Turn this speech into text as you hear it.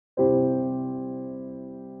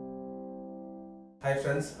Hi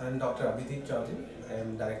friends, I am Dr. Abhideep Chaudhary. I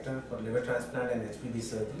am Director for Liver Transplant and HPB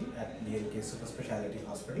Surgery at BLK Super Speciality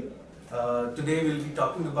Hospital. Today we will be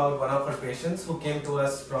talking about one of our patients who came to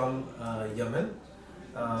us from Yemen,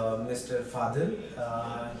 Mr. Fadhel.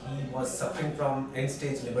 He was suffering from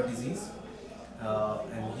end-stage liver disease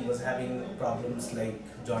and he was having problems like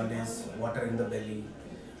jaundice, water in the belly,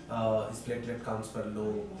 his platelet counts were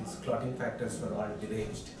low, his clotting factors were all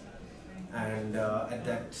deranged. And at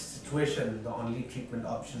that situation, the only treatment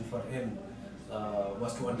option for him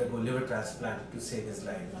was to undergo liver transplant to save his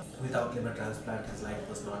life. Without liver transplant, his life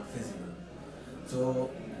was not feasible. So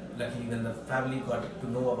luckily when the family got to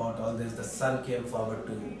know about all this, the son came forward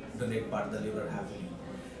to donate part of the liver happily.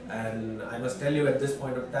 And I must tell you, at this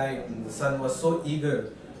point of time, the son was so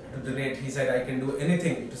eager to donate. He said, I can do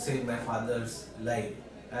anything to save my father's life.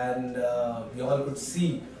 And we all could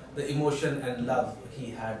see the emotion and love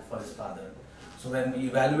he had for his father. So when we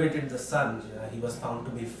evaluated the son, he was found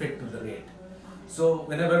to be fit to donate. So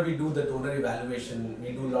whenever we do the donor evaluation,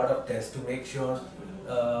 we do a lot of tests to make sure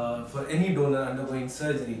for any donor undergoing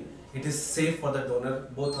surgery, it is safe for the donor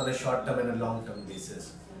both on a short-term and a long-term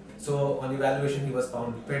basis. So on evaluation, he was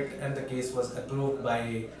found fit and the case was approved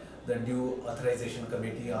by the due authorization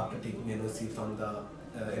committee after taking NOC from the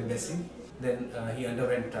Invasive. Then he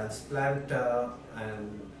underwent transplant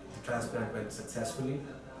and the transplant went successfully,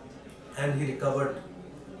 and he recovered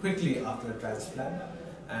quickly after the transplant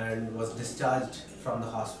and was discharged from the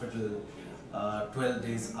hospital 12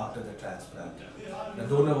 days after the transplant. The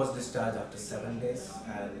donor was discharged after 7 days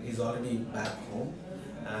and he's already back home,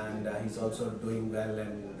 and he's also doing well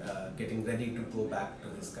and getting ready to go back to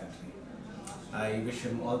his country. I wish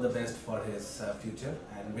him all the best for his future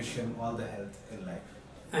and wish him all the health in life.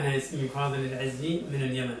 أنا اسمي فاضل العزي من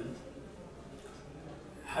اليمن.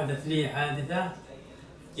 حدث لي حادثة،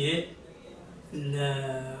 جيت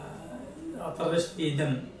أطرشت في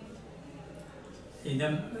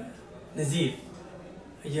دم نزيف،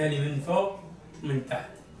 جاني من فوق ومن تحت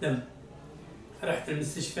دم. رحت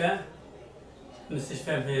المستشفى في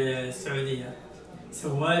السعودية،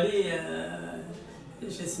 سوالي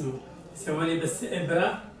سوالي بس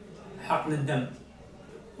إبرة حقن الدم،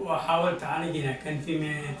 وحاولت أعالجها. كان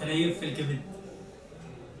في تليف في الكبد،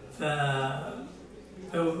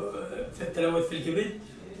 تلوث في الكبد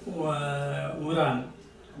وورام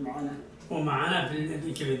ومعانا في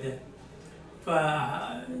الكبد.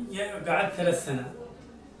 فقعدت 3 سنين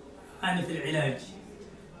أنا في العلاج.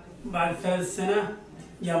 بعد 3 سنين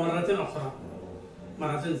جاء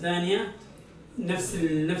مرة ثانية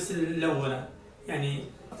نفس الأولى، يعني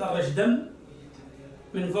طرش دم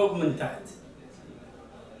من فوق ومن تحت.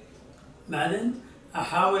 بعدين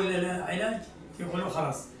أحاول العلاج، يقولوا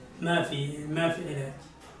خلاص ما في علاج،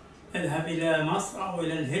 اذهب إلى مصر أو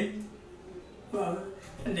إلى الهند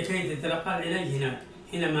لكي تتلقى العلاج هناك.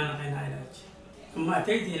 هنا ما لقينا علاج، ثم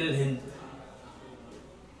أتيت إلى الهند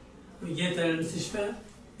وجيت إلى المستشفى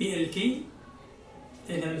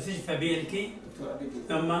BLK،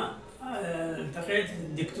 ثم التقيت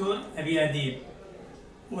الدكتور أبي أديب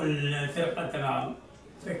والفرقة تبعه.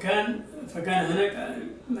 فكان هناك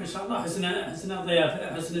ما شاء الله حسن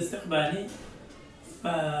ضيافة، حسن استقبالي،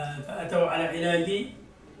 فأتوا على علاجي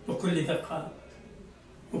بكل دقة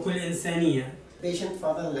وكل إنسانية. Patient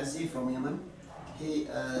Fadhel Al Ezzi from Yemen. He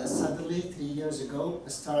suddenly 3 years ago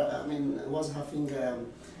was having.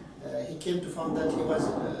 He came to find that he was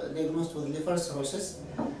diagnosed with liver cirrhosis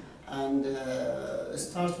and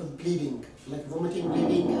started with bleeding, like vomiting,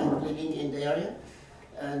 bleeding in the area.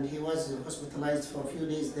 And he was hospitalized for a few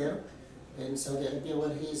days there in Saudi Arabia,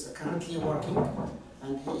 where he is currently working,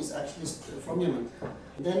 and he is actually from Yemen.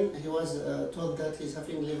 Then he was told that he's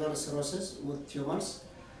having liver cirrhosis with tumors,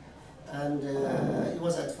 and he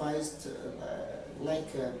was advised,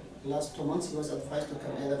 last 2 months, he was advised to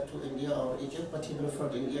come either to India or Egypt, but he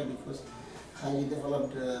preferred India because highly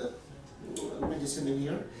developed medicine in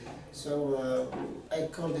here. So I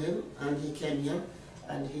called him and he came here.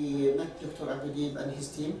 And he met Dr. Abhideep and his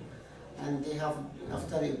team, and they have,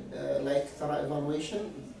 after thorough evaluation,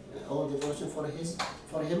 all the evaluation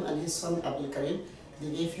for him and his son Abdul Karim,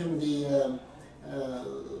 they gave him the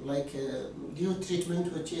due treatment,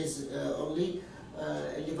 which is only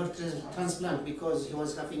liver transplant, because he was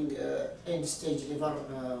having end-stage liver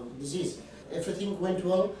disease. Everything went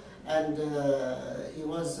well, and he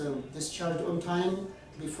was discharged on time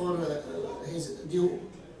before his due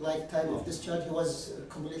time of discharge. He was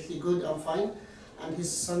completely good and fine, and his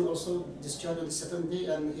son also discharged on the 7th day,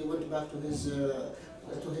 and he went back to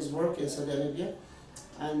his work in Saudi Arabia.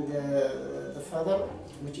 And the father,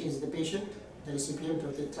 which is the patient, the recipient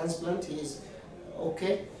of the transplant, he is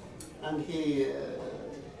okay, and he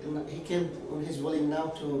he came on his willing now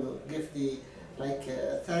to give the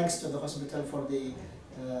thanks to the hospital for the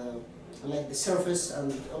the service,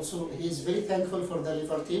 and also he is very thankful for the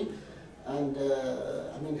liver team, and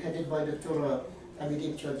headed by Dr.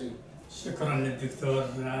 Abhideep Chaudhary. شكرا للدكتور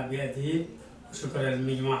أبي أديب، وشكرا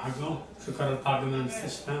للمجموعة حقه، شكرا لطاقم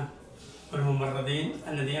المستشفى والممرضين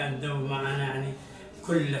الذي أدوا معنا يعني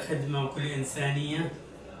كل خدمة وكل إنسانية،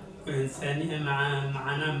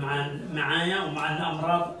 معايا ومع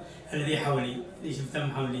الأمراض الذي حولي اللي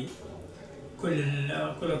شفتهم حولي، كل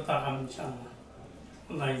الطاقم إن شاء الله.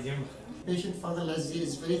 الله يجزيهم. Patient Fadhel Al Ezzi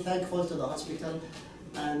is very thankful to the hospital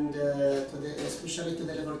and especially to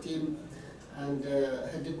the liver team, and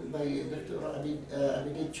headed by Dr.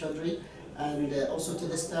 Abhideep Chaudhary, and also to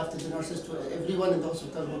the staff, to the nurses, to everyone in the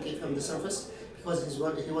hospital who gave him the service, because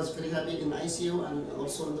he was very happy in ICU and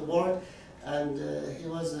also in the ward, and he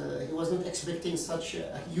was not expecting such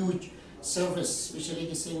a huge service, especially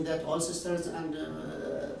he's saying that all sisters and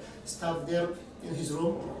staff there in his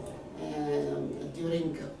room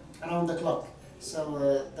during around the clock. So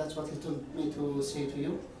that's what he told me to say to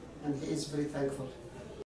you, and he is very thankful.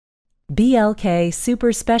 BLK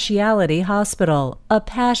Super Speciality Hospital, a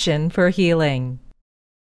passion for healing.